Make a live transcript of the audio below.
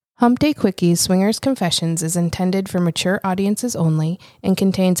Hump Day Quickies Swingers Confessions is intended for mature audiences only and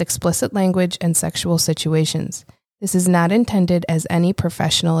contains explicit language and sexual situations. This is not intended as any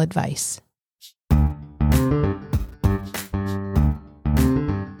professional advice.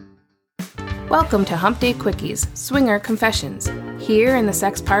 Welcome to Hump Day Quickies Swinger Confessions. Here in the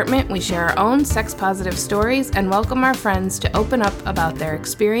Sexpartment, we share our own sex-positive stories and welcome our friends to open up about their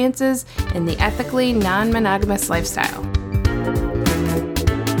experiences in the ethically non-monogamous lifestyle.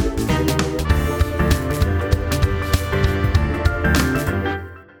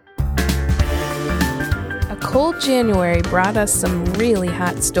 Cold January brought us some really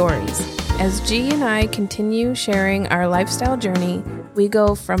hot stories. As G and I continue sharing our lifestyle journey, we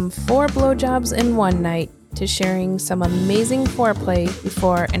go from 4 blowjobs in one night to sharing some amazing foreplay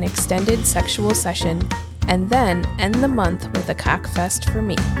before an extended sexual session, and then end the month with a cockfest for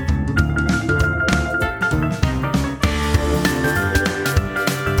me.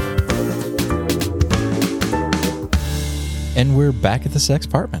 And we're back at the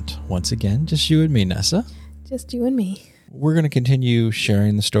Sexpartment. Once again, just you and me, Nessa. Just you and me. We're going to continue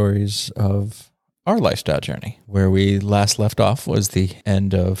sharing the stories of our lifestyle journey. Where we last left off was the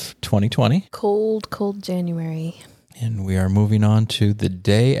end of 2020. Cold January. And we are moving on to the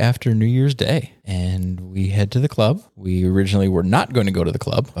day after New Year's Day. And we head to the club. We originally were not going to go to the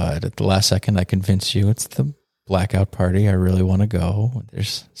club, but at the last second I convinced you it's the blackout party. I really want to go.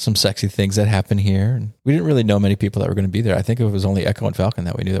 There's some sexy things that happen here. And we didn't really know many people that were going to be there. I think it was only Echo and Falcon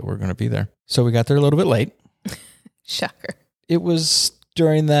that we knew that were going to be there. So we got there a little bit late. Shocker. It was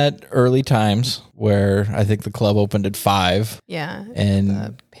during that early times where I think the club opened at 5. Yeah.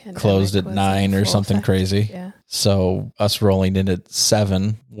 And closed at 9 or something crazy. Yeah. So us rolling in at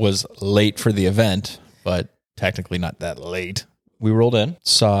 7 was late for the event, but technically not that late. We rolled in,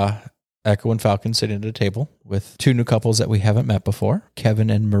 saw Echo and Falcon sitting at a table with 2 new couples that we haven't met before, Kevin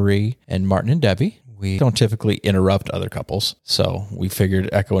and Marie and Martin and Debbie. We don't typically interrupt other couples, so we figured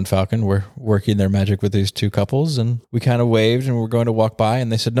Echo and Falcon were working their magic with these 2 couples, and we kind of waved and we're going to walk by,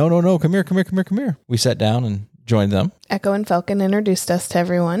 and they said, no, come here. We sat down and joined them. Echo and Falcon introduced us to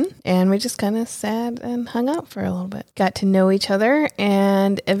everyone, and we just kind of sat and hung out for a little bit. Got to know each other,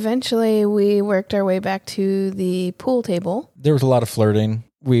 and eventually we worked our way back to the pool table. There was a lot of flirting.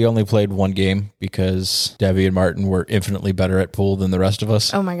 We only played 1 game because Debbie and Martin were infinitely better at pool than the rest of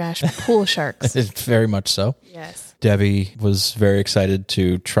us. Oh my gosh, pool sharks. It's very much so. Yes. Debbie was very excited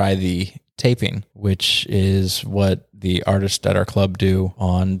to try the taping, which is what the artists at our club do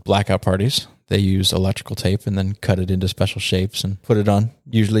on blackout parties. They use electrical tape and then cut it into special shapes and put it on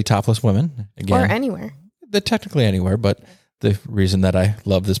usually topless women. Again, or anywhere. They're technically anywhere, but the reason that I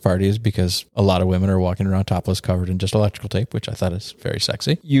love this party is because a lot of women are walking around topless covered in just electrical tape, which I thought is very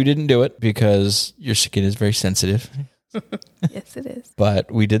sexy. You didn't do it because your skin is very sensitive. Yes, it is.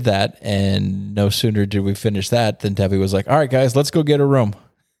 But we did that, and no sooner did we finish that than Debbie was like, all right, guys, let's go get a room.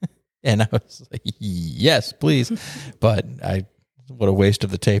 And I was like, yes, please. But what a waste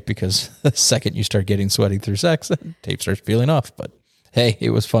of the tape, because the second you start getting sweaty through sex, the tape starts peeling off. But hey, it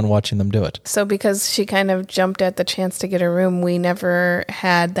was fun watching them do it. So because she kind of jumped at the chance to get a room, we never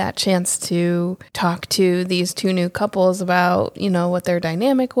had that chance to talk to these 2 new couples about, what their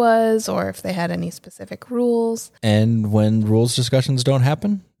dynamic was or if they had any specific rules. And when rules discussions don't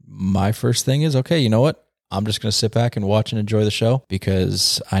happen, my first thing is, okay, you know what? I'm just going to sit back and watch and enjoy the show,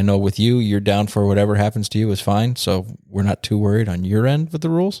 because I know with you're down for whatever happens to you is fine. So we're not too worried on your end with the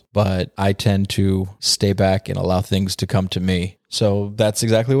rules, but I tend to stay back and allow things to come to me. So that's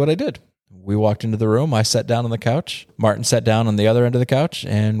exactly what I did. We walked into the room. I sat down on the couch. Martin sat down on the other end of the couch,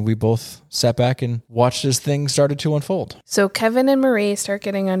 and we both sat back and watched as things started to unfold. So Kevin and Marie start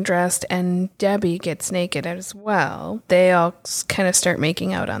getting undressed, and Debbie gets naked as well. They all kind of start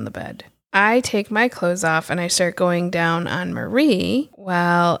making out on the bed. I take my clothes off and I start going down on Marie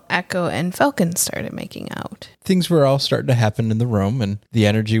while Echo and Falcon started making out. Things were all starting to happen in the room, and the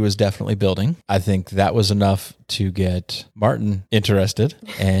energy was definitely building. I think that was enough to get Martin interested,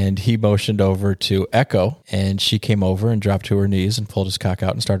 and he motioned over to Echo, and she came over and dropped to her knees and pulled his cock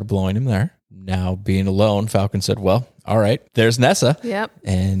out and started blowing him there. Now, being alone, Falcon said, well, all right, there's NessaA. Yep.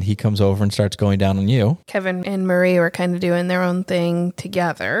 And he comes over and starts going down on you. Kevin and Marie were kind of doing their own thing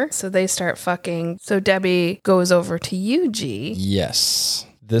together. So they start fucking. So Debbie goes over to you, G. Yes.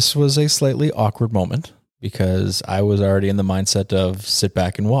 This was a slightly awkward moment because I was already in the mindset of sit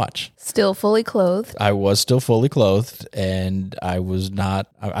back and watch. Still fully clothed. I was still fully clothed, and I was not,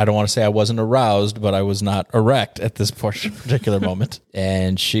 I don't want to say I wasn't aroused, but I was not erect at this particular moment.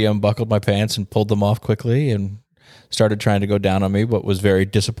 And she unbuckled my pants and pulled them off quickly and started trying to go down on me, but was very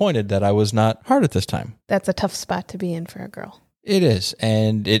disappointed that I was not hard at this time. That's a tough spot to be in for a girl. It is.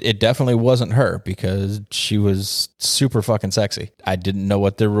 And it definitely wasn't her because she was super fucking sexy. I didn't know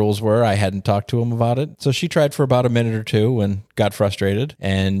what their rules were. I hadn't talked to them about it. So she tried for about a minute or two and got frustrated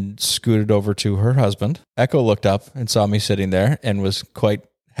and scooted over to her husband. Echo looked up and saw me sitting there and was quite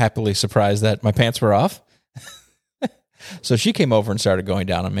happily surprised that my pants were off. So she came over and started going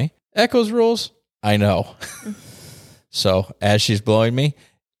down on me. Echo's rules, I know. So as she's blowing me,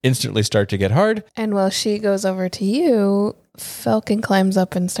 instantly start to get hard. And while she goes over to you, Falcon climbs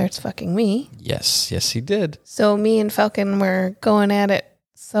up and starts fucking me. Yes, he did. So me and Falcon were going at it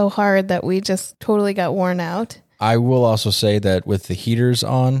so hard that we just totally got worn out. I will also say that with the heaters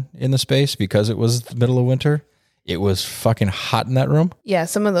on in the space, because it was the middle of winter, it was fucking hot in that room. Yeah,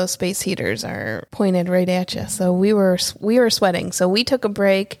 some of those space heaters are pointed right at you. So we were sweating. So we took a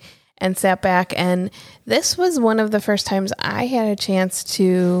break and sat back. And this was one of the first times I had a chance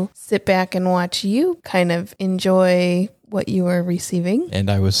to sit back and watch you kind of enjoy what you were receiving. And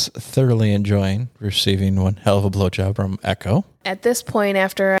I was thoroughly enjoying receiving one hell of a blowjob from Echo. At this point,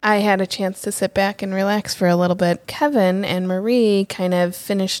 after I had a chance to sit back and relax for a little bit, Kevin and Marie kind of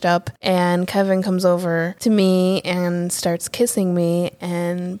finished up, and Kevin comes over to me and starts kissing me.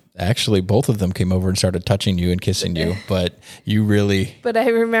 And actually, both of them came over and started touching you and kissing you, but you really... But I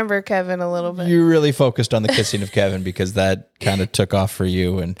remember Kevin a little bit. You really focused on the kissing of Kevin because that kind of took off for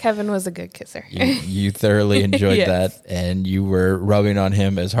you. And Kevin was a good kisser. You thoroughly enjoyed Yes. that, and you were rubbing on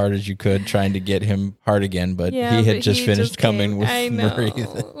him as hard as you could, trying to get him hard again, but he had just finished coming with Marie.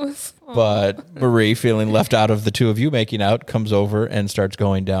 But Marie, feeling left out of the two of you making out, comes over and starts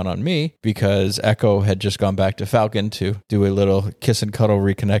going down on me because Echo had just gone back to Falcon to do a little kiss and cuddle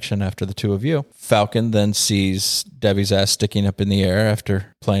reconnection after the two of you. Falcon then sees Debbie's ass sticking up in the air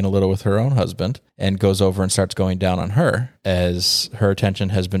after playing a little with her own husband and goes over and starts going down on her. As her attention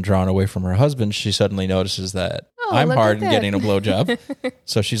has been drawn away from her husband, she suddenly notices that I'm hard and getting a blowjob.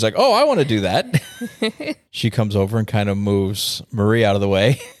 So she's like, oh, I want to do that. She comes over and kind of moves Marie out of the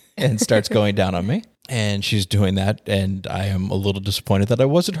way and starts going down on me. And she's doing that, and I am a little disappointed that I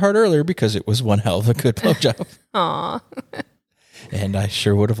wasn't hard earlier because it was one hell of a good blowjob. Aw. And I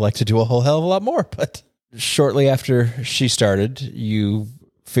sure would have liked to do a whole hell of a lot more. But shortly after she started, you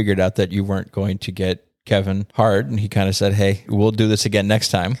figured out that you weren't going to get Kevin hard, and he kind of said, hey, we'll do this again next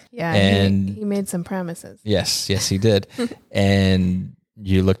time. Yeah, and he made some promises. Yes, he did. And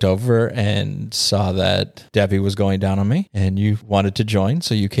you looked over and saw that Debbie was going down on me, and you wanted to join,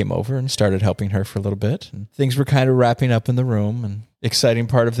 so you came over and started helping her for a little bit. And things were kind of wrapping up in the room, and exciting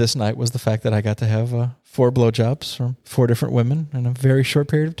part of this night was the fact that I got to have 4 blowjobs from 4 different women in a very short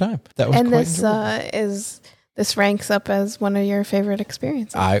period of time. That was quite enjoyable. This ranks up as one of your favorite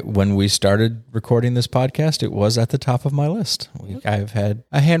experiences. When we started recording this podcast, it was at the top of my list. I've had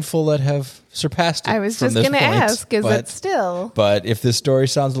a handful that have surpassed it. I was just going to ask, is it still? But if this story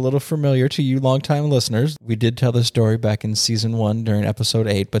sounds a little familiar to you longtime listeners, we did tell this story back in season 1 during episode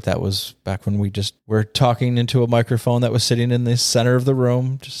 8, but that was back when we just were talking into a microphone that was sitting in the center of the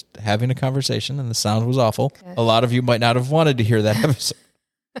room, just having a conversation, and the sound was awful. Okay. A lot of you might not have wanted to hear that episode.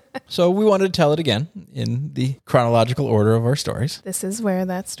 So we wanted to tell it again in the chronological order of our stories. This is where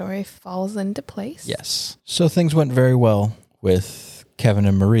that story falls into place. Yes. So things went very well with Kevin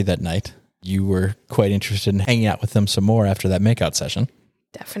and Marie that night. You were quite interested in hanging out with them some more after that makeout session.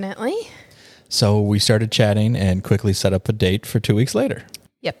 Definitely. So we started chatting and quickly set up a date for 2 weeks later.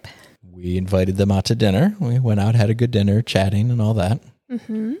 Yep. We invited them out to dinner. We went out, had a good dinner, chatting and all that.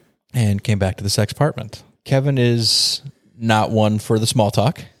 Mm-hmm. And came back to the sex apartment. Kevin is not one for the small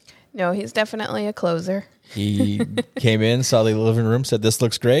talk. No, he's definitely a closer. He came in, saw the living room, said, this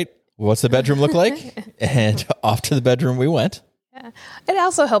looks great. What's the bedroom look like? And off to the bedroom we went. Yeah. It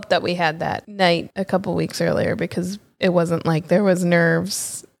also helped that we had that night a couple weeks earlier because it wasn't like there was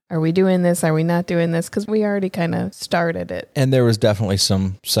nerves. Are we doing this? Are we not doing this? Because we already kind of started it. And there was definitely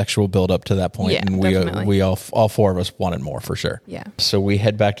some sexual buildup to that point. Yeah, and we all 4 of us wanted more for sure. Yeah. So we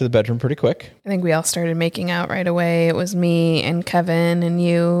head back to the bedroom pretty quick. I think we all started making out right away. It was me and Kevin and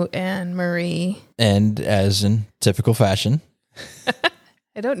you and Marie. And as in typical fashion,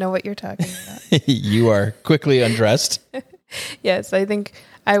 I don't know what you're talking about. You are quickly undressed. Yes, I think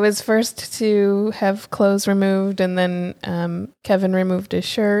I was first to have clothes removed, and then Kevin removed his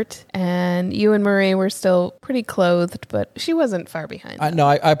shirt, and you and Marie were still pretty clothed, but she wasn't far behind.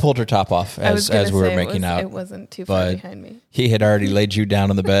 I pulled her top off as we were making out. It wasn't too far behind me. He had already laid you down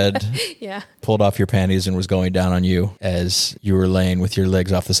on the bed, yeah, pulled off your panties, and was going down on you as you were laying with your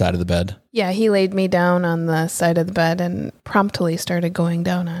legs off the side of the bed. Yeah, he laid me down on the side of the bed and promptly started going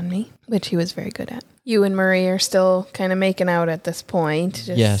down on me. Which he was very good at. You and Marie are still kind of making out at this point.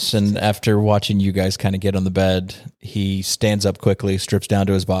 Yes, and after watching you guys kind of get on the bed, he stands up quickly, strips down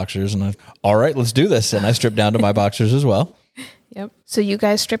to his boxers, and all right, let's do this. And I strip down to my boxers as well. Yep. So you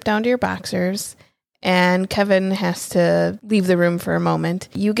guys strip down to your boxers, and Kevin has to leave the room for a moment.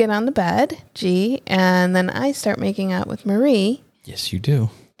 You get on the bed, G, and then I start making out with Marie. Yes, you do.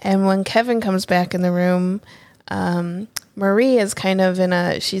 And when Kevin comes back in the room, Marie is kind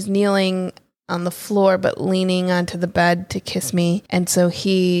of she's kneeling on the floor, but leaning onto the bed to kiss me. And so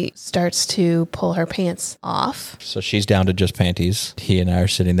he starts to pull her pants off. So she's down to just panties. He and I are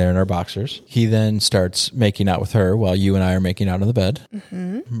sitting there in our boxers. He then starts making out with her while you and I are making out on the bed.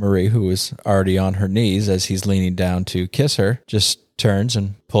 Mm-hmm. Marie, who is already on her knees as he's leaning down to kiss her, just turns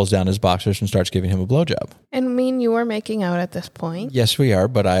and pulls down his boxers and starts giving him a blowjob. And me and you are making out at this point. Yes, we are.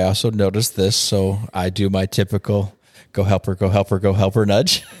 But I also noticed this. So I do my typical go help her, go help her, go help her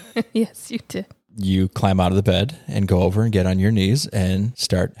nudge. Yes, you did. You climb out of the bed and go over and get on your knees and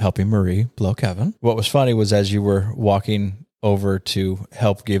start helping Marie blow Kevin. What was funny was as you were walking over to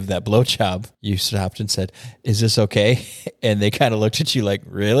help give that blowjob, you stopped and said, "Is this okay?" And they kind of looked at you like,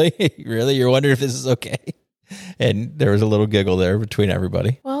 "Really? Really? You're wondering if this is okay?" And there was a little giggle there between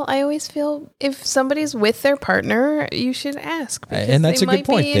everybody. Well, I always feel if somebody's with their partner, you should ask. And that's a good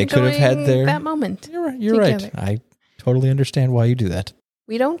point. They could have had that moment. You're right. I totally understand why you do that.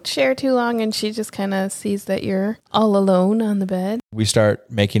 We don't share too long, and she just kind of sees that you're all alone on the bed. We start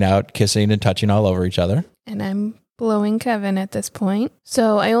making out, kissing, and touching all over each other. And I'm blowing Kevin at this point.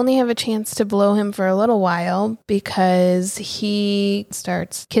 So I only have a chance to blow him for a little while because he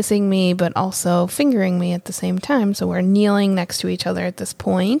starts kissing me, but also fingering me at the same time. So we're kneeling next to each other at this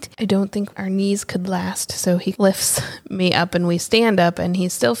point. I don't think our knees could last. So he lifts me up and we stand up and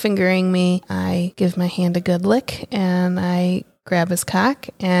he's still fingering me. I give my hand a good lick and I grab his cock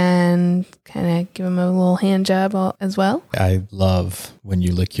and kind of give him a little hand job as well. I love when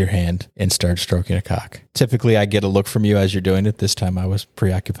you lick your hand and start stroking a cock. Typically, I get a look from you as you're doing it. This time I was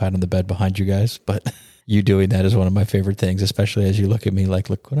preoccupied on the bed behind you guys, but you doing that is one of my favorite things, especially as you look at me like,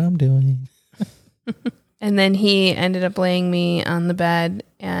 look what I'm doing. And then he ended up laying me on the bed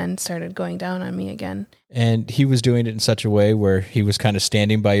and started going down on me again. And he was doing it in such a way where he was kind of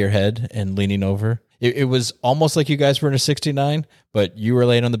standing by your head and leaning over. It was almost like you guys were in a 69, but you were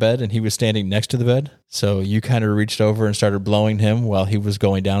laying on the bed and he was standing next to the bed. So you kind of reached over and started blowing him while he was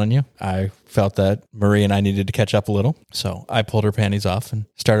going down on you. I felt that Marie and I needed to catch up a little. So I pulled her panties off and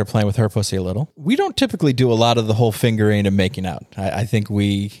started playing with her pussy a little. We don't typically do a lot of the whole fingering and making out. I think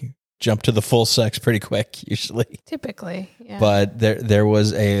we jump to the full sex pretty quick usually. Typically, yeah. But there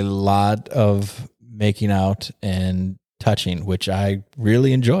was a lot of making out and touching, which I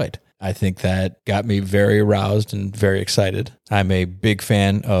really enjoyed. I think that got me very aroused and very excited. I'm a big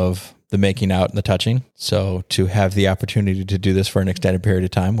fan of the making out and the touching. So to have the opportunity to do this for an extended period of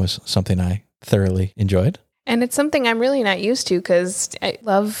time was something I thoroughly enjoyed. And it's something I'm really not used to because I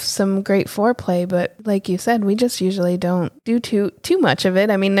love some great foreplay, but like you said, we just usually don't do too much of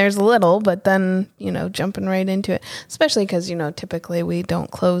it. I mean, there's a little, but then, jumping right into it, especially because, typically we don't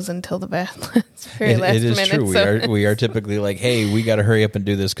close until the very last minute. It is true. We are typically like, hey, we got to hurry up and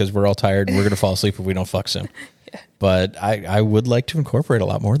do this because we're all tired and we're going to fall asleep if we don't fuck soon. Yeah. But I would like to incorporate a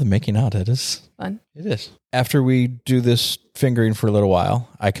lot more than making out. It is fun. It is. After we do this fingering for a little while,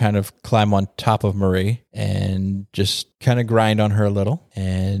 I kind of climb on top of Marie and just kind of grind on her a little.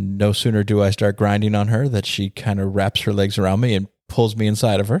 And no sooner do I start grinding on her that she kind of wraps her legs around me and pulls me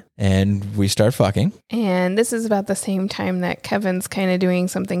inside of her. And we start fucking. And this is about the same time that Kevin's kind of doing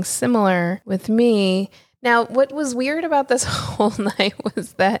something similar with me. Now, what was weird about this whole night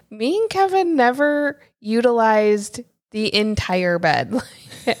was that me and Kevin never utilized the entire bed.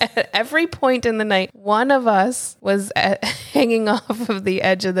 At every point in the night, one of us was hanging off of the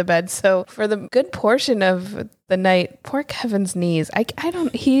edge of the bed. So for the good portion of the night, poor Kevin's knees. I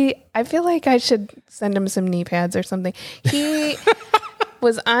feel like I should send him some knee pads or something. He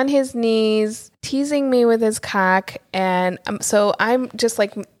was on his knees teasing me with his cock. And so I'm just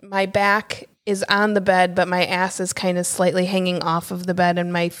like, my back is on the bed, but my ass is kind of slightly hanging off of the bed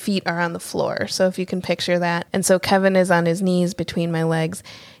and my feet are on the floor. So if you can picture that. And so Kevin is on his knees between my legs,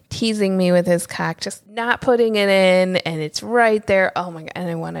 teasing me with his cock, just not putting it in. And it's right there. Oh my God. And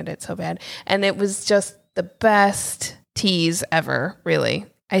I wanted it so bad. And it was just the best tease ever, really.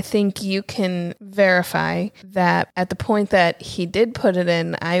 I think you can verify that at the point that he did put it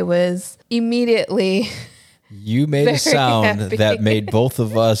in, I was immediately... You made a sound that made both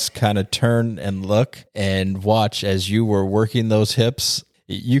of us kind of turn and look and watch as you were working those hips.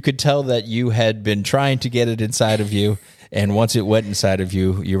 You could tell that you had been trying to get it inside of you And once it went inside of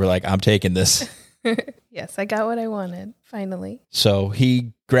you, you were like, I'm taking this. Yes, I got what I wanted, finally. So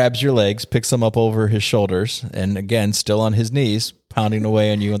he grabs your legs, picks them up over his shoulders, and again, still on his knees, pounding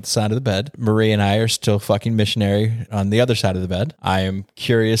away on you at the side of the bed. Marie and I are still fucking missionary on the other side of the bed. I am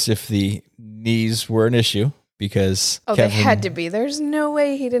curious if the knees were an issue because they had to be. There's no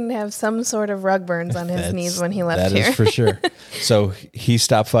way he didn't have some sort of rug burns on his knees when he left here. That is for sure. So he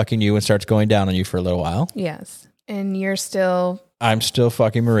stopped fucking you and starts going down on you for a little while. Yes. And you're still... I'm still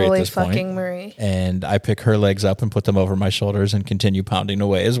fucking Marie at this point. Fully fucking Marie. And I pick her legs up and put them over my shoulders and continue pounding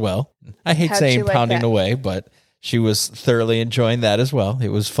away as well. I hate saying pounding away, but she was thoroughly enjoying that as well. It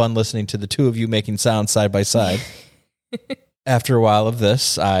was fun listening to the two of you making sounds side by side. After a while of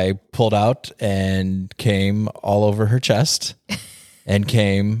this, I pulled out and came all over her chest and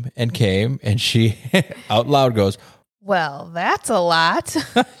came, and she out loud goes, "Well, that's a lot."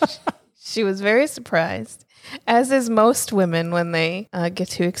 She was very surprised. As is most women when they get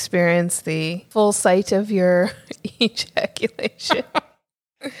to experience the full sight of your ejaculation.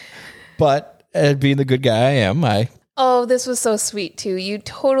 But being the good guy I am, Oh, this was so sweet too. You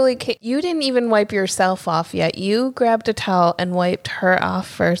didn't even wipe yourself off yet. You grabbed a towel and wiped her off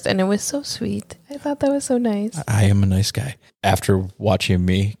first, and it was so sweet. I thought that was so nice. I am a nice guy. After watching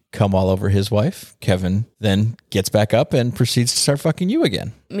me come all over his wife, Kevin then gets back up and proceeds to start fucking you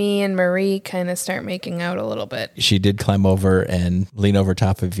again. Me and Marie kind of start making out a little bit. She did climb over and lean over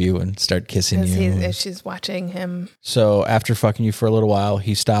top of you and start kissing you. As she's watching him. So after fucking you for a little while,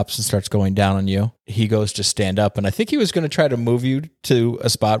 he stops and starts going down on you. He goes to stand up, and I think he was going to try to move you to a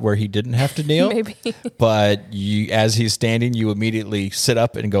spot where he didn't have to kneel. Maybe. But as he's standing, you immediately sit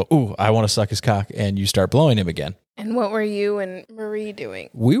up and go, "Ooh, I want to suck his cock," and you start blowing him again. And what were you and Marie doing?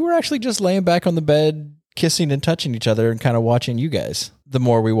 We were actually just laying back on the bed, kissing and touching each other and kind of watching you guys. The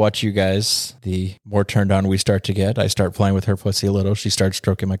more we watch you guys, the more turned on we start to get. I start playing with her pussy a little. She starts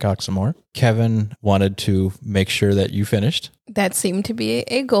stroking my cock some more. Kevin wanted to make sure that you finished. That seemed to be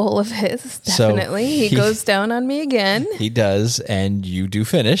a goal of his, definitely. So he goes down on me again. He does, and you do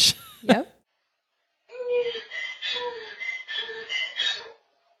finish. Yep.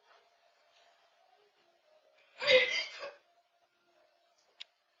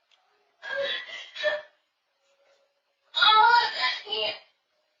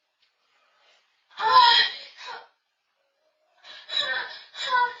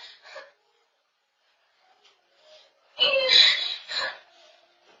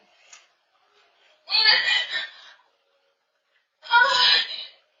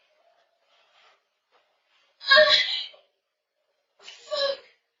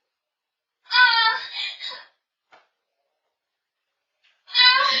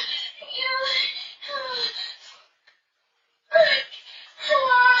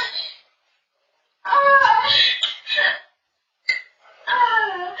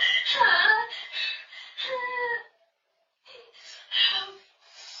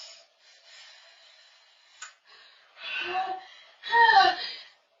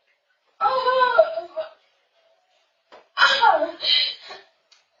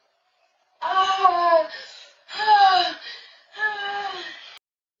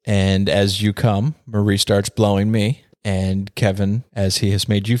 And as you come, Marie starts blowing me. And Kevin, as he has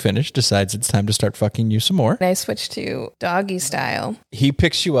made you finish, decides it's time to start fucking you some more. I switch to doggy style. He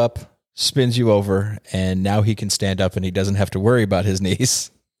picks you up, spins you over, and now he can stand up and he doesn't have to worry about his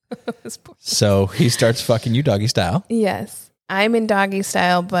knees. So he starts fucking you doggy style. Yes. I'm in doggy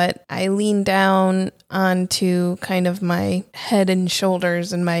style, but I lean down onto kind of my head and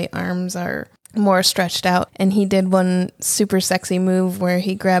shoulders, and my arms are more stretched out. And he did one super sexy move where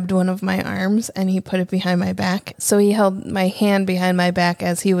he grabbed one of my arms and he put it behind my back. So he held my hand behind my back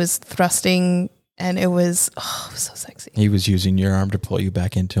as he was thrusting, and it was so sexy. He was using your arm to pull you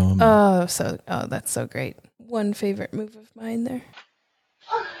back into him. That's so great. One favorite move of mine there.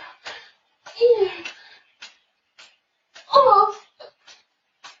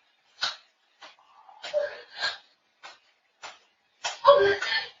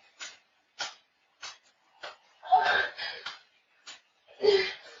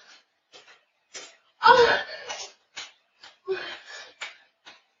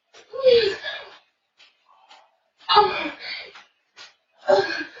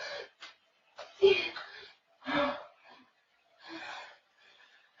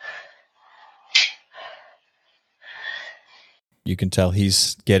 You can tell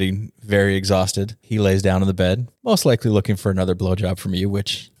he's getting very exhausted. He lays down on the bed, most likely looking for another blowjob from you,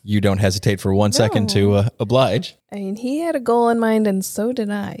 which you don't hesitate for 1 second to oblige. I mean, he had a goal in mind, and so did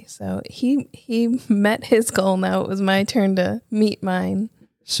I. So he met his goal. Now it was my turn to meet mine.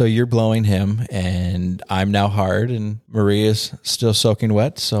 So you're blowing him, and I'm now hard, and Maria's still soaking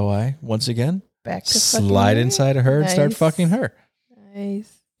wet. So I, once again, Back to slide inside of her and start fucking her.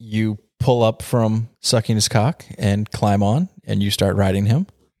 Nice. You pull up from sucking his cock and climb on, and you start riding him.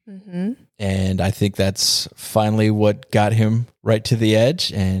 Mm-hmm. And I think that's finally what got him right to the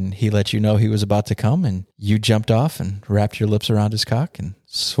edge, and he let you know he was about to come, and you jumped off and wrapped your lips around his cock and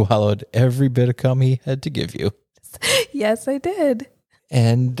swallowed every bit of cum he had to give you. Yes, I did.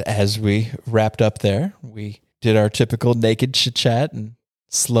 And as we wrapped up there, we did our typical naked chit-chat and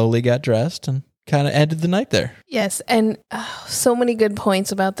slowly got dressed and kind of ended the night there. Yes, and so many good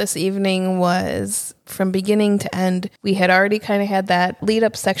points about this evening was from beginning to end. We had already kind of had that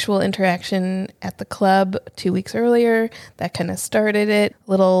lead-up sexual interaction at the club 2 weeks earlier. That kind of started it.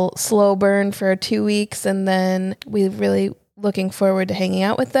 Little slow burn for 2 weeks, and then we really looking forward to hanging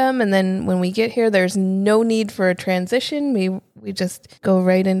out with them. And then when we get here, there's no need for a transition. We just go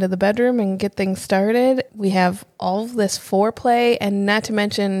right into the bedroom and get things started. We have all of this foreplay, and not to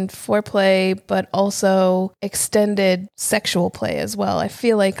mention foreplay, but also extended sexual play as well. I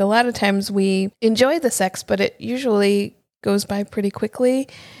feel like a lot of times we enjoy the sex, but it usually goes by pretty quickly.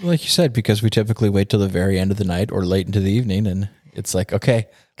 Like you said, because we typically wait till the very end of the night or late into the evening, and it's like, okay,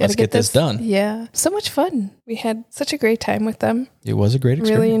 let's get this done. Yeah. So much fun. We had such a great time with them. It was a great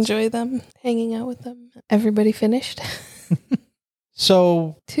experience. Really enjoy them, hanging out with them. Everybody finished.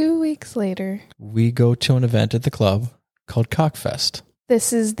 So 2 weeks later, we go to an event at the club called Cockfest.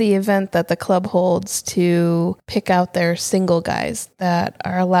 This is the event that the club holds to pick out their single guys that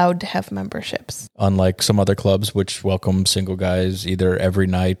are allowed to have memberships. Unlike some other clubs, which welcome single guys either every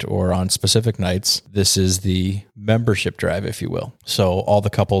night or on specific nights, this is the membership drive, if you will. So all the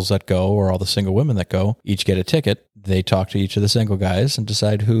couples that go or all the single women that go each get a ticket. They talk to each of the single guys and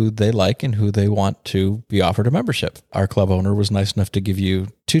decide who they like and who they want to be offered a membership. Our club owner was nice enough to give you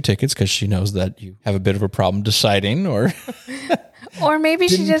 2 tickets because she knows that you have a bit of a problem deciding, or... Or maybe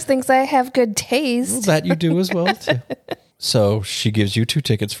she just thinks I have good taste. Well, that you do as well, too. So she gives you 2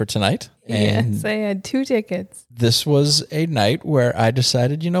 tickets for tonight. And yes, I had 2 tickets. This was a night where I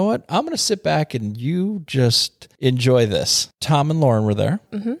decided, you know what? I'm going to sit back and you just enjoy this. Tom and Lauren were there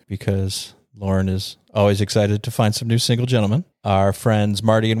because Lauren is always excited to find some new single gentlemen. Our friends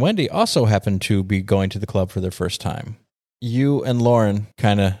Marty and Wendy also happened to be going to the club for their first time. You and Lauren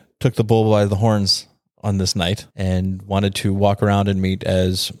kind of took the bull by the horns on this night and wanted to walk around and meet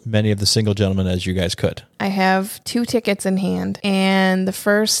as many of the single gentlemen as you guys could. I have 2 tickets in hand, and the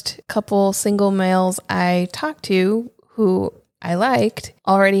first couple single males I talked to who I liked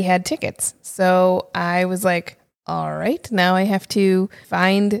already had tickets. So I was like, all right, now I have to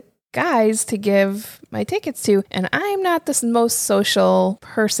find guys to give my tickets to, and I'm not the most social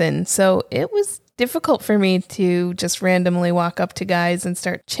person, so it was difficult for me to just randomly walk up to guys and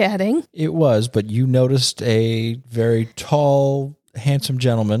start chatting. It was, but you noticed a very tall, handsome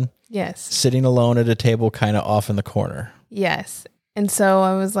gentleman. Yes. Sitting alone at a table kind of off in the corner. Yes. And so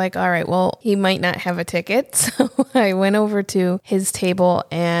I was like, all right, well, he might not have a ticket. So I went over to his table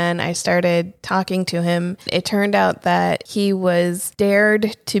and I started talking to him. It turned out that he was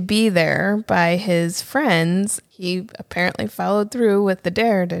dared to be there by his friends. He apparently followed through with the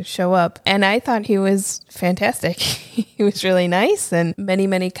dare to show up. And I thought he was fantastic. He was really nice, and many,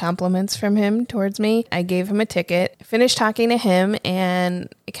 many compliments from him towards me. I gave him a ticket, finished talking to him,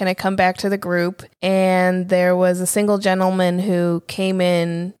 and kind of come back to the group. And there was a single gentleman who came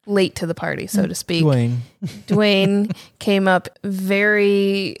in late to the party, so to speak. Dwayne came up,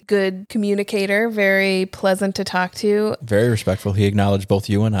 very good communicator, very pleasant to talk to. Very respectful. He acknowledged both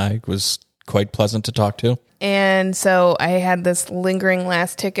you and I. Was quite pleasant to talk to. And so I had this lingering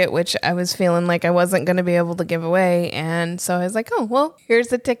last ticket, which I was feeling like I wasn't going to be able to give away. And so I was like, oh, well, here's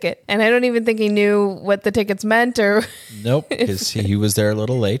the ticket. And I don't even think he knew what the tickets meant or... Nope, because he was there a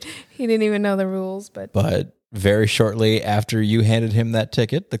little late. He didn't even know the rules, but very shortly after you handed him that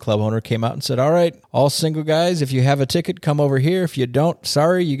ticket, the club owner came out and said, all right, all single guys, if you have a ticket, come over here. If you don't,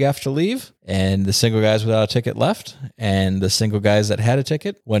 sorry, you have to leave. And the single guys without a ticket left. And the single guys that had a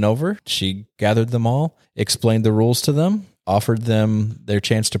ticket went over. She gathered them all, explained the rules to them, offered them their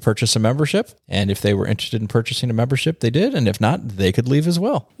chance to purchase a membership. And if they were interested in purchasing a membership, they did. And if not, they could leave as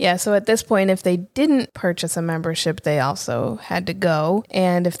well. Yeah, so at this point, if they didn't purchase a membership, they also had to go.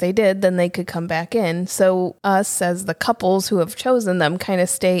 And if they did, then they could come back in. So us, as the couples who have chosen them, kind of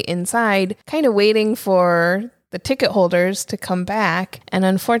stay inside, kind of waiting for the ticket holders to come back. And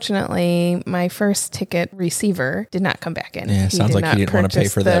unfortunately, my first ticket receiver did not come back in. Yeah, sounds like he didn't want to pay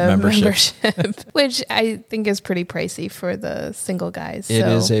for that membership. Which I think is pretty pricey for the single guys. It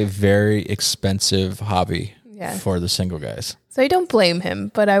is a very expensive hobby. for the single guys. So I don't blame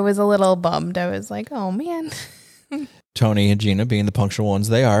him, but I was a little bummed. I was like, oh, man. Tony and Gina, being the punctual ones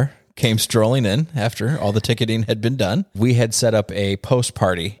they are, came strolling in after all the ticketing had been done. We had set up a post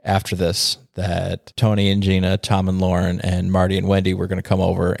party after this that Tony and Gina, Tom and Lauren, and Marty and Wendy were going to come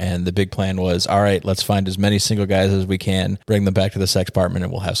over. And the big plan was, all right, let's find as many single guys as we can, bring them back to the sex department,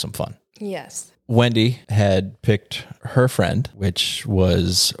 and we'll have some fun. Yes. Wendy had picked her friend, which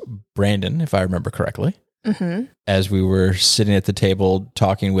was Brandon, if I remember correctly. Mm-hmm. As we were sitting at the table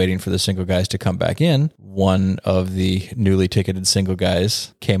talking, waiting for the single guys to come back in, one of the newly ticketed single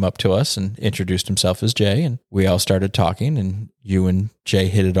guys came up to us and introduced himself as Jay, and we all started talking, and you and Jay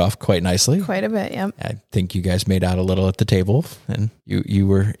hit it off quite nicely. Quite a bit, yeah. I think you guys made out a little at the table, and you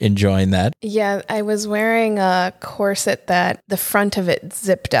were enjoying that. Yeah, I was wearing a corset that the front of it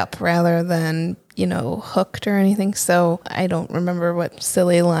zipped up rather than, hooked or anything. So I don't remember what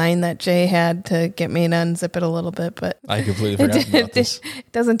silly line that Jay had to get me to unzip it a little bit, but I completely forgot about this.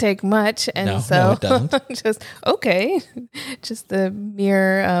 It doesn't take much. And no, it doesn't. Just, okay. Just the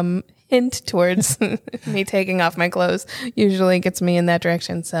mere hint towards me taking off my clothes usually gets me in that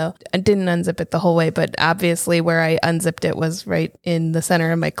direction. So I didn't unzip it the whole way, but obviously where I unzipped it was right in the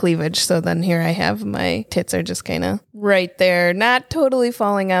center of my cleavage. So then here I have my tits are just kind of right there, not totally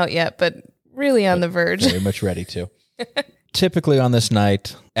falling out yet, but really on the verge. Very much ready to. Typically on this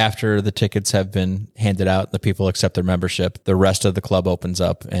night, after the tickets have been handed out, the people accept their membership, the rest of the club opens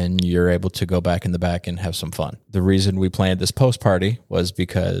up and you're able to go back in the back and have some fun. The reason we planned this post party was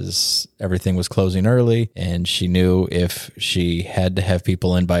because everything was closing early and she knew if she had to have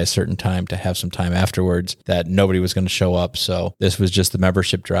people in by a certain time to have some time afterwards that nobody was going to show up. So this was just the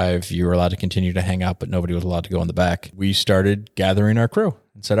membership drive. You were allowed to continue to hang out, but nobody was allowed to go in the back. We started gathering our crew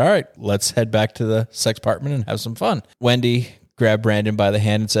and said, all right, let's head back to the sex department and have some fun. Wendy grabbed Brandon by the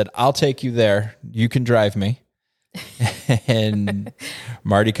hand and said, I'll take you there. You can drive me. And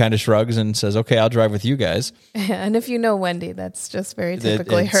Marty kind of shrugs and says, okay, I'll drive with you guys. And if you know Wendy, that's just very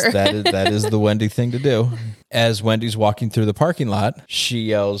typically her. That is the Wendy thing to do. As Wendy's walking through the parking lot, she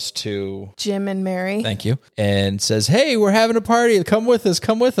yells to Jim and Mary. Thank you. And says, hey, we're having a party. Come with us.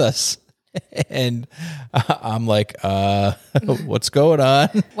 Come with us. And I'm like, what's going on?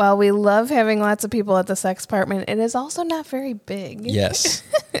 Well, we love having lots of people at the sex department. It is also not very big. Yes.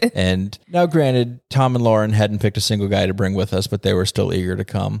 And now, granted, Tom and Lauren hadn't picked a single guy to bring with us, but they were still eager to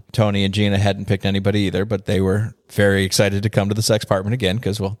come. Tony and Gina hadn't picked anybody either, but they were very excited to come to the sex department again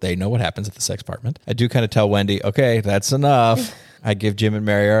because, well, they know what happens at the sex department. I do kind of tell Wendy, okay, that's enough. I give Jim and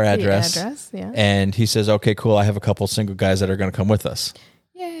Mary our address. Yeah. And he says, okay, cool. I have a couple single guys that are going to come with us.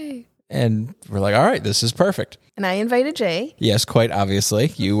 Yay. And we're like, all right, this is perfect. And I invited Jay. Yes, quite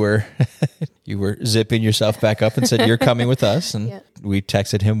obviously. You were zipping yourself back up and said, you're coming with us. And we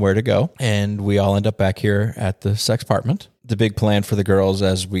texted him where to go. And we all end up back here at the sex department. The big plan for the girls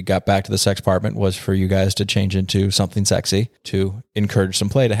as we got back to the sex department was for you guys to change into something sexy to encourage some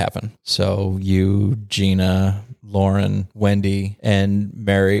play to happen. So you, Gina, Lauren, Wendy, and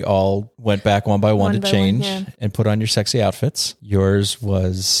Mary all went back one by one to change and put on your sexy outfits. Yours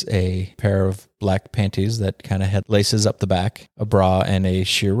was a pair of black panties that kind of had laces up the back, a bra, and a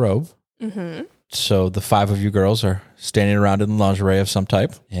sheer robe. Mm-hmm. So the five of you girls are standing around in lingerie of some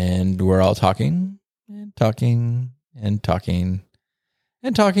type, and we're all talking and talking and talking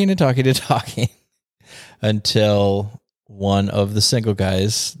and talking and talking and talking until one of the single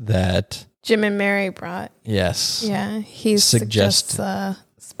guys that Jim and Mary brought. Yes. Yeah. He suggests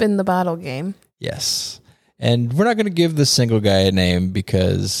spin the bottle game. Yes. And we're not going to give the single guy a name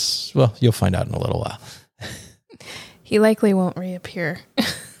because, well, you'll find out in a little while. He likely won't reappear.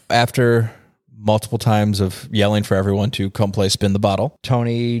 After multiple times of yelling for everyone to come play spin the bottle,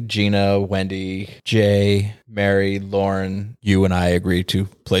 Tony, Gina, Wendy, Jay, Mary, Lauren, you and I agreed to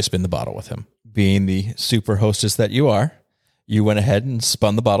play spin the bottle with him. Being the super hostess that you are, you went ahead and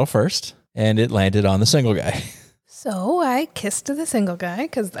spun the bottle first, and it landed on the single guy. So I kissed the single guy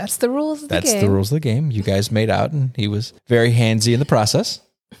because that's the rules of the game. That's the rules of the game. You guys made out, and he was very handsy in the process.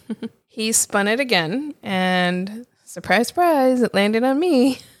 He spun it again, and surprise, surprise, it landed on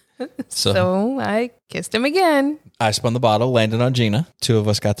me. So I kissed him again. I spun the bottle, landed on Gina. Two of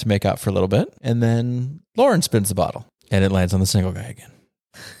us got to make out for a little bit, and then Lauren spins the bottle, and it lands on the single guy again.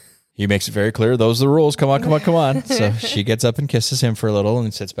 He makes it very clear, those are the rules. Come on, come on, come on. So she gets up and kisses him for a little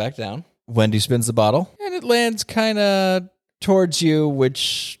and sits back down. Wendy spins the bottle, and it lands kind of towards you,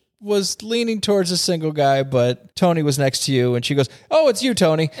 which was leaning towards a single guy, but Tony was next to you, and she goes, oh, it's you,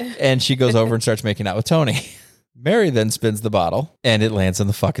 Tony. And she goes over and starts making out with Tony. Mary then spins the bottle, and it lands on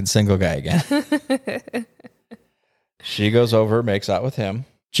the fucking single guy again. She goes over, makes out with him.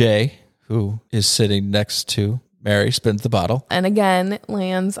 Jay, who is sitting next to Mary, spins the bottle. And again, it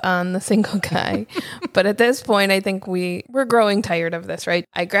lands on the single guy. But at this point, I think we're growing tired of this, right?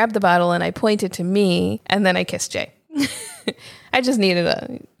 I grabbed the bottle and I pointed to me, and then I kissed Jay. I just needed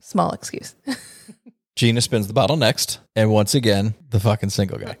a small excuse. Gina spins the bottle next. And once again, the fucking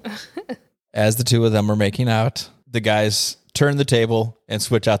single guy. As the two of them are making out, the guys turn the table and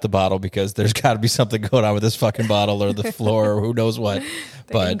switch out the bottle because there's got to be something going on with this fucking bottle or the floor or who knows what.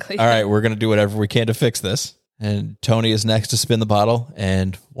 But all right, we're going to do whatever we can to fix this. And Tony is next to spin the bottle.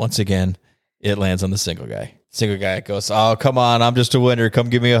 And once again, it lands on the single guy. Single guy goes, oh, come on, I'm just a winner. Come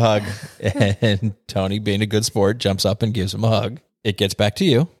give me a hug. And Tony, being a good sport, jumps up and gives him a hug. It gets back to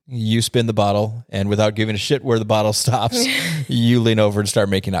you. You spin the bottle. And without giving a shit where the bottle stops, you lean over and start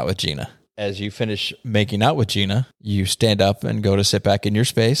making out with Gina. As you finish making out with Gina, you stand up and go to sit back in your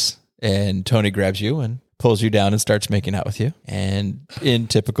space. And Tony grabs you and pulls you down and starts making out with you. And in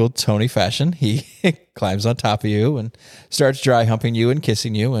typical Tony fashion, he climbs on top of you and starts dry humping you and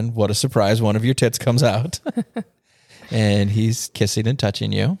kissing you. And what a surprise, one of your tits comes out. And he's kissing and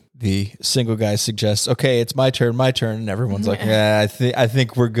touching you. The single guy suggests, okay, it's my turn. And everyone's like, yeah, I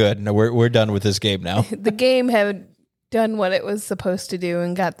think we're good. No, we're done with this game now. The game had done what it was supposed to do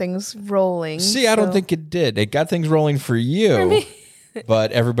and got things rolling. See, I don't think it did. It got things rolling for you. For me.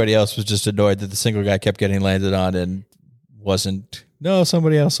 But everybody else was just annoyed that the single guy kept getting landed on and wasn't, no,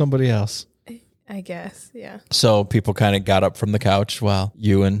 somebody else. I guess, yeah. So people kind of got up from the couch while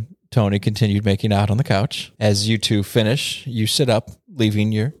you and Tony continued making out on the couch. As you two finish, you sit up,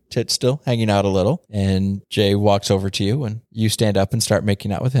 leaving your tits still hanging out a little. And Jay walks over to you and you stand up and start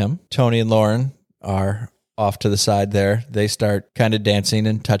making out with him. Tony and Lauren are off to the side there. They start kind of dancing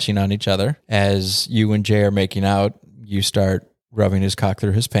and touching on each other. As you and Jay are making out, you start rubbing his cock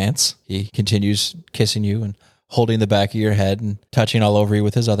through his pants. He continues kissing you and holding the back of your head and touching all over you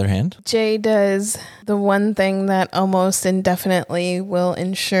with his other hand. Jay does the one thing that almost indefinitely will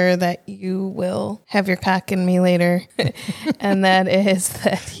ensure that you will have your cock in me later. And that is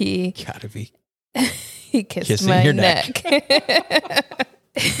that he kissed my neck.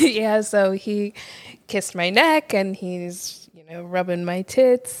 Yeah, so he kissed my neck and he's, rubbing my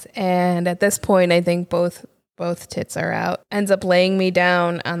tits. And at this point, I think both tits are out. Ends up laying me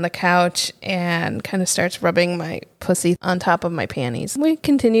down on the couch and kind of starts rubbing my pussy on top of my panties. We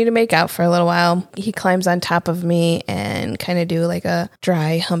continue to make out for a little while. He climbs on top of me and kind of do like a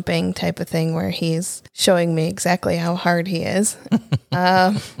dry humping type of thing where he's showing me exactly how hard he is.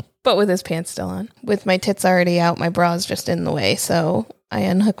 But with his pants still on. With my tits already out, my bra's just in the way. So I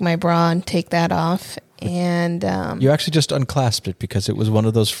unhook my bra and take that off. And you actually just unclasped it because it was one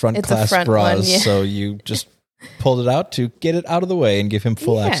of those front clasp bras. One, yeah. So you just pulled it out to get it out of the way and give him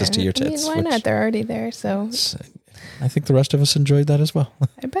full access to your tits. Why not? They're already there. So I think the rest of us enjoyed that as well.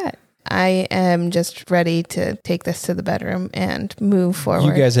 I bet. I am just ready to take this to the bedroom and move forward.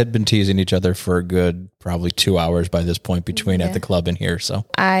 You guys had been teasing each other for a good probably 2 hours by this point between at the club and here. So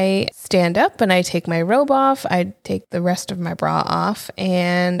I stand up and I take my robe off. I take the rest of my bra off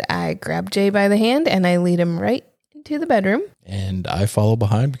and I grab Jay by the hand and I lead him right into the bedroom. And I follow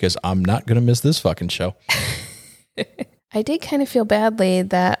behind because I'm not going to miss this fucking show. I did kind of feel badly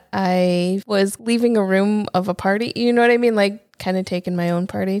that I was leaving a room of a party. You know what I mean? Like kind of taking my own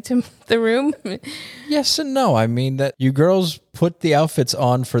party to the room. Yes and no. I mean that you girls put the outfits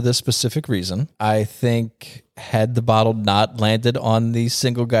on for this specific reason. I think had the bottle not landed on the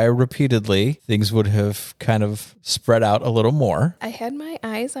single guy repeatedly, things would have kind of spread out a little more. I had my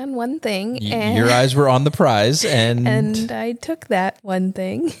eyes on one thing. Your eyes were on the prize. And I took that one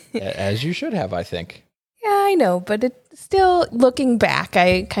thing. As you should have, I think. Yeah, I know, but it's still, looking back,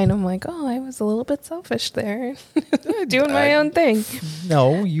 I kind of like, I was a little bit selfish there. Doing my own thing.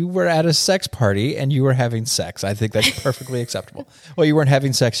 No, you were at a sex party and you were having sex. I think that's perfectly acceptable. Well, you weren't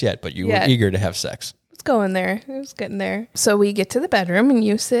having sex yet, but you were eager to have sex. It's going there. It was getting there. So we get to the bedroom and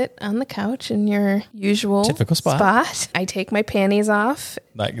you sit on the couch in your usual typical spot. I take my panties off.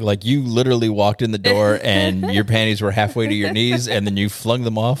 Like you literally walked in the door and your panties were halfway to your knees and then you flung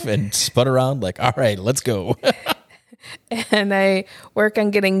them off and spun around like, all right, let's go. And I work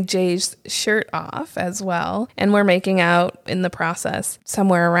on getting Jay's shirt off as well. And we're making out in the process.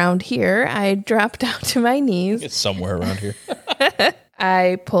 Somewhere around here, I drop down to my knees. It's somewhere around here.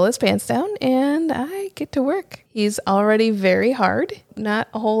 I pull his pants down and I get to work. He's already very hard. Not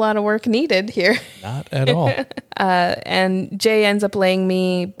a whole lot of work needed here. Not at all. And Jay ends up laying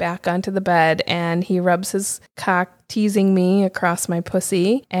me back onto the bed, and he rubs his cock, teasing me across my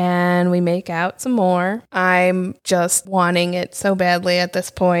pussy, and we make out some more. I'm just wanting it so badly at this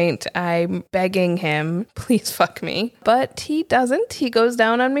point. I'm begging him, please fuck me. But he doesn't. He goes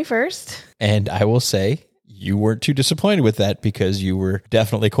down on me first. And I will say, you weren't too disappointed with that because you were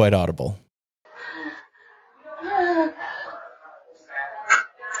definitely quite audible.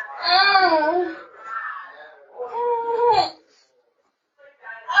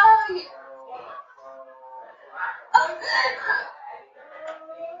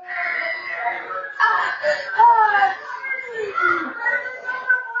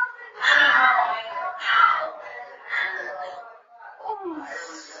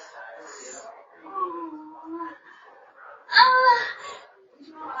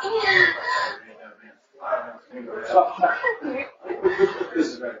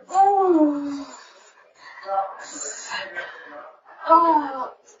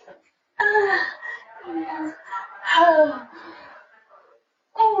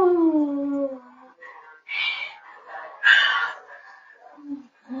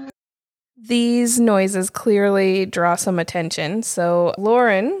 These noises clearly draw some attention, so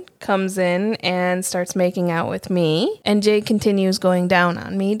Lauren comes in and starts making out with me, and Jay continues going down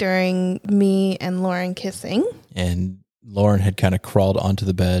on me during me and Lauren kissing. And Lauren had kind of crawled onto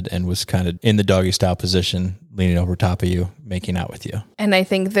the bed and was kind of in the doggy style position, leaning over top of you, making out with you. And I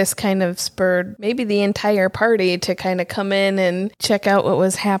think this kind of spurred maybe the entire party to kind of come in and check out what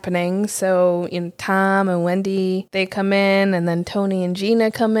was happening. So Tom and Wendy, they come in, and then Tony and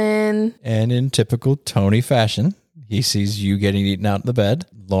Gina come in. And in typical Tony fashion, he sees you getting eaten out in the bed,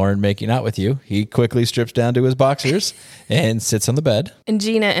 Lauren making out with you. He quickly strips down to his boxers and sits on the bed. And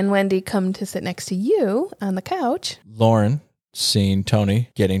Gina and Wendy come to sit next to you on the couch. Lauren, seeing Tony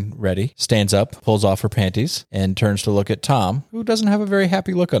getting ready, stands up, pulls off her panties, and turns to look at Tom, who doesn't have a very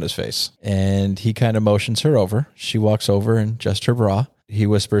happy look on his face. And he kind of motions her over. She walks over and adjusts her bra. He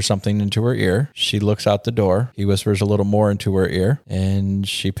whispers something into her ear. She looks out the door. He whispers a little more into her ear, and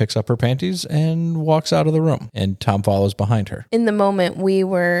she picks up her panties and walks out of the room, and Tom follows behind her. In the moment, we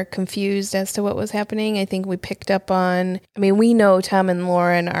were confused as to what was happening. I think we picked up on, we know Tom and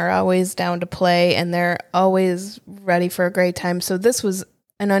Lauren are always down to play, and they're always ready for a great time. So this was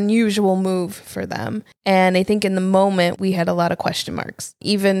an unusual move for them. And I think in the moment, we had a lot of question marks.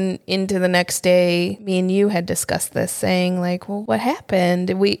 Even into the next day, me and you had discussed this, saying like, well, what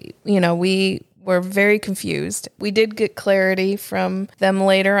happened? We were very confused. We did get clarity from them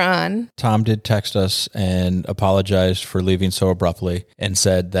later on. Tom did text us and apologized for leaving so abruptly and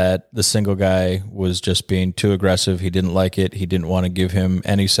said that the single guy was just being too aggressive. He didn't like it. He didn't want to give him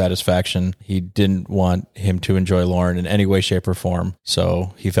any satisfaction. He didn't want him to enjoy Lauren in any way, shape, or form.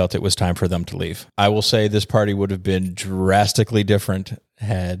 So he felt it was time for them to leave. I will say this party would have been drastically different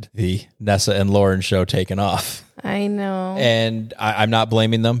had the Nessa and Lauren show taken off. I know. And I'm not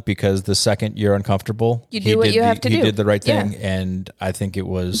blaming them, because the second you're uncomfortable, you do what you have to do. He did the right thing. Yeah. And I think it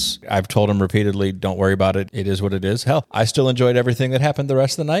was, I've told him repeatedly, don't worry about it. It is what it is. Hell, I still enjoyed everything that happened the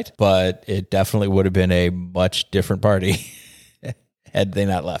rest of the night, but it definitely would have been a much different party had they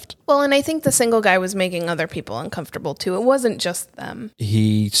not left. Well, and I think the single guy was making other people uncomfortable too. It wasn't just them.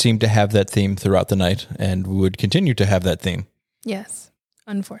 He seemed to have that theme throughout the night and would continue to have that theme. Yes,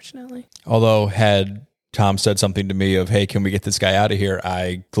 unfortunately. Although had Tom said something to me of, hey, can we get this guy out of here?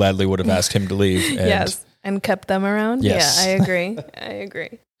 I gladly would have asked him to leave. And yes, and kept them around? Yes. Yeah, I agree. I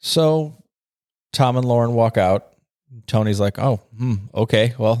agree. So Tom and Lauren walk out. Tony's like,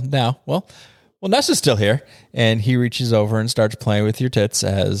 okay, well, Nessa's still here. And he reaches over and starts playing with your tits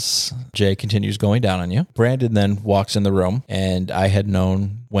as Jay continues going down on you. Brandon then walks in the room, and I had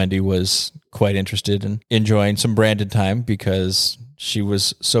known Wendy was quite interested in enjoying some Brandon time because she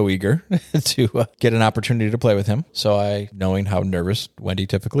was so eager to get an opportunity to play with him. So I, knowing how nervous Wendy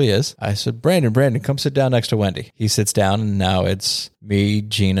typically is, I said, Brandon, come sit down next to Wendy. He sits down, and now it's me,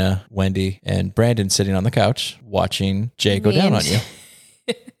 Gina, Wendy, and Brandon sitting on the couch watching Jay go down on you.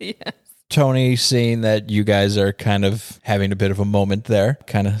 Yes. Tony, seeing that you guys are kind of having a bit of a moment there,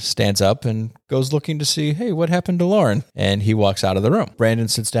 kind of stands up and goes looking to see, hey, what happened to Lauren? And he walks out of the room. Brandon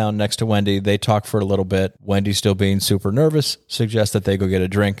sits down next to Wendy. They talk for a little bit. Wendy, still being super nervous, suggests that they go get a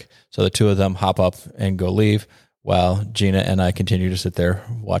drink. So the two of them hop up and go leave, while Gina and I continue to sit there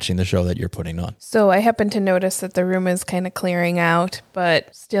watching the show that you're putting on. So I happen to notice that the room is kind of clearing out,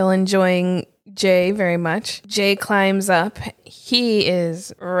 but still enjoying Jay very much. Jay climbs up. He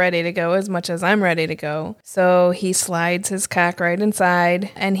is ready to go as much as I'm ready to go. So he slides his cock right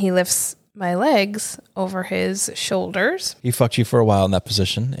inside, and he lifts my legs over his shoulders. He fucked you for a while in that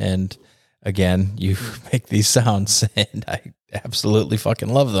position, and again, you make these sounds, and I absolutely fucking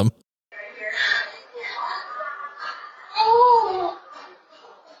love them.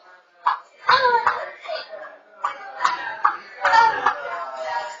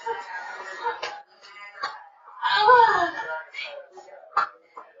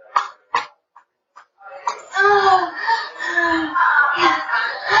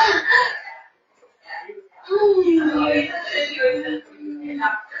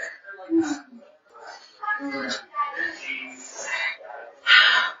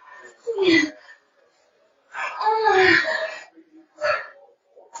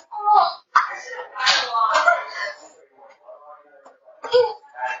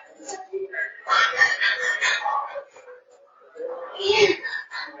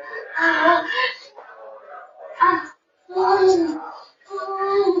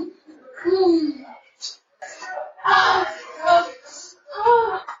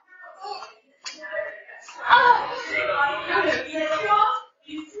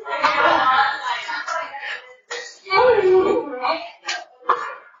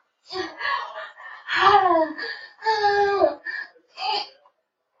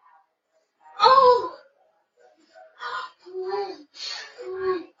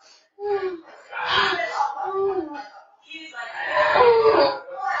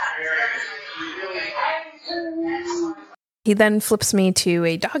 He then flips me to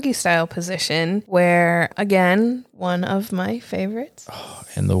a doggy style position where, again, one of my favorites. Oh,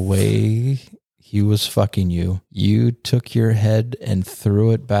 and the way he was fucking you, you took your head and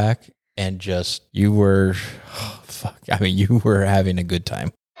threw it back and just, you were, you were having a good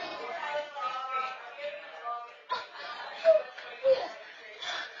time.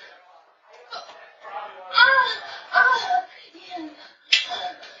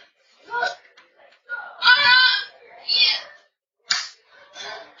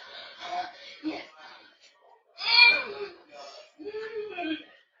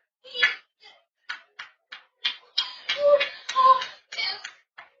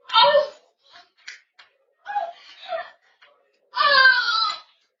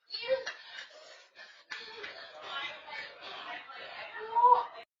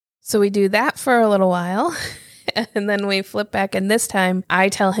 So we do that for a little while, and then we flip back, and this time I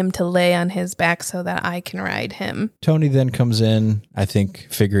tell him to lay on his back so that I can ride him. Tony then comes in, I think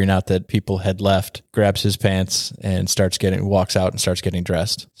figuring out that people had left, grabs his pants and walks out and starts getting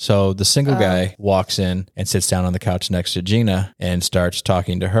dressed. So the single guy walks in and sits down on the couch next to Gina and starts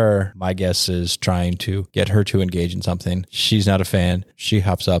talking to her. My guess is trying to get her to engage in something. She's not a fan. She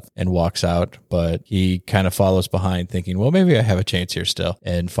hops up and walks out, but he kind of follows behind thinking, well, maybe I have a chance here still,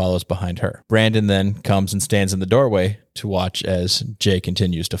 and follows behind her. Brandon then comes and stands in the doorway to watch as Jay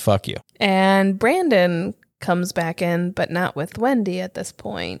continues to fuck you. And Brandon comes back in, but not with Wendy at this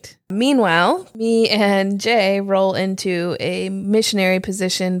point. Meanwhile, me and Jay roll into a missionary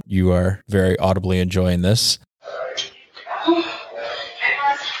position. You are very audibly enjoying this.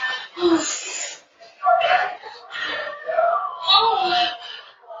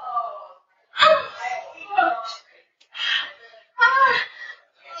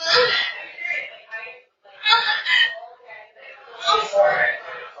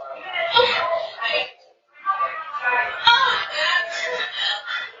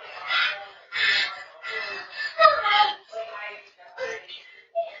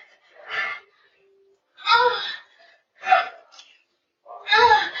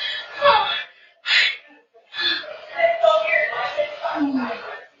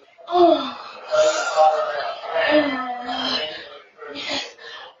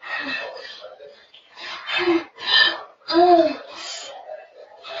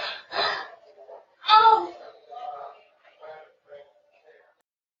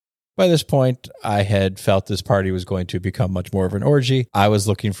 By this point, I had felt this party was going to become much more of an orgy. I was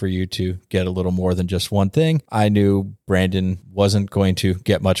looking for you to get a little more than just one thing. I knew Brandon wasn't going to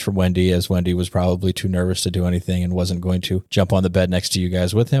get much from Wendy, as Wendy was probably too nervous to do anything and wasn't going to jump on the bed next to you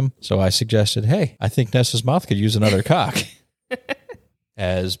guys with him. So I suggested, hey, I think Nessa's mouth could use another cock.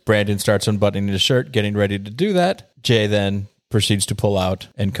 As Brandon starts unbuttoning his shirt, getting ready to do that, Jay then proceeds to pull out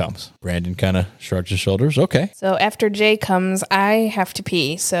and comes. Brandon kind of shrugs his shoulders. Okay. So after Jay comes, I have to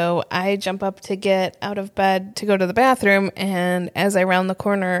pee. So I jump up to get out of bed to go to the bathroom. And as I round the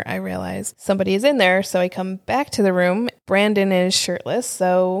corner, I realize somebody is in there. So I come back to the room. Brandon is shirtless.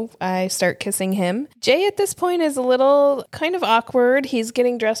 So I start kissing him. Jay at this point is a little kind of awkward. He's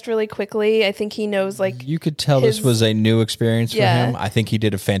getting dressed really quickly. I think he knows you could tell this was a new experience for him. I think he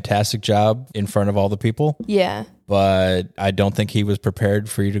did a fantastic job in front of all the people. Yeah. but I don't think he was prepared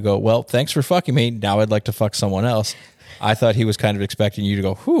for you to go, well, thanks for fucking me. Now I'd like to fuck someone else. I thought he was kind of expecting you to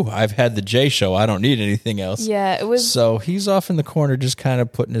go, whew, I've had the J show. I don't need anything else. Yeah, it was. So he's off in the corner, just kind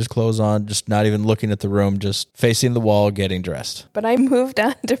of putting his clothes on, just not even looking at the room, just facing the wall, getting dressed. But I moved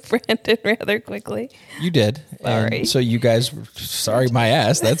on to Brandon rather quickly. You did. Sorry. And so you guys, sorry my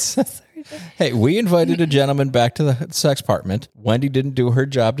ass. That's... Hey, we invited a gentleman back to the sex apartment. Wendy didn't do her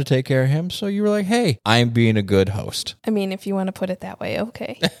job to take care of him. So you were like, hey, I'm being a good host. I mean, if you want to put it that way,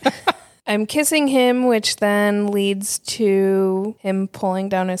 okay. I'm kissing him, which then leads to him pulling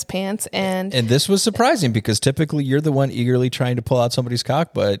down his pants. And this was surprising because typically you're the one eagerly trying to pull out somebody's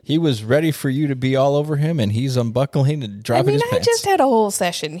cock, but he was ready for you to be all over him and he's unbuckling and dropping his pants. I just had a whole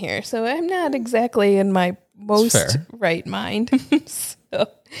session here, so I'm not exactly in my most right mind.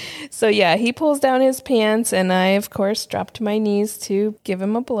 So yeah, he pulls down his pants and I, of course, drop to my knees to give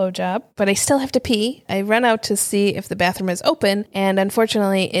him a blowjob, but I still have to pee. I run out to see if the bathroom is open and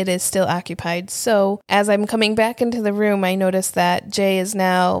unfortunately it is still occupied. So as I'm coming back into the room, I notice that Jay is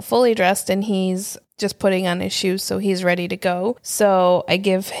now fully dressed and he's just putting on his shoes, so he's ready to go. So I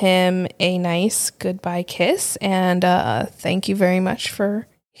give him a nice goodbye kiss and thank you very much for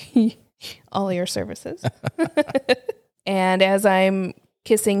all your services. And as I'm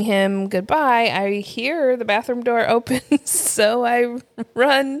kissing him goodbye, I hear the bathroom door open, so I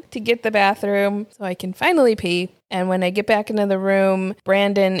run to get the bathroom so I can finally pee. And when I get back into the room,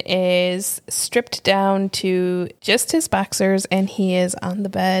 Brandon is stripped down to just his boxers, and he is on the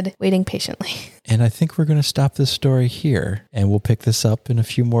bed waiting patiently. And I think we're going to stop this story here, and we'll pick this up in a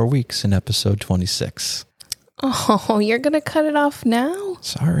few more weeks in episode 26. Oh, you're going to cut it off now?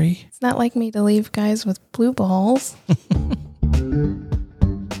 Sorry. It's not like me to leave guys with blue balls.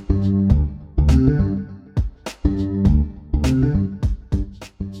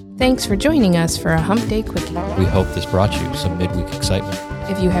 Thanks for joining us for a Hump Day Quickie. We hope this brought you some midweek excitement.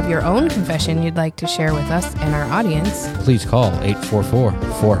 If you have your own confession you'd like to share with us and our audience, please call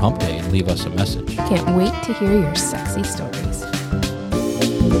 844-4HUMP-DAY and leave us a message. Can't wait to hear your sexy stories.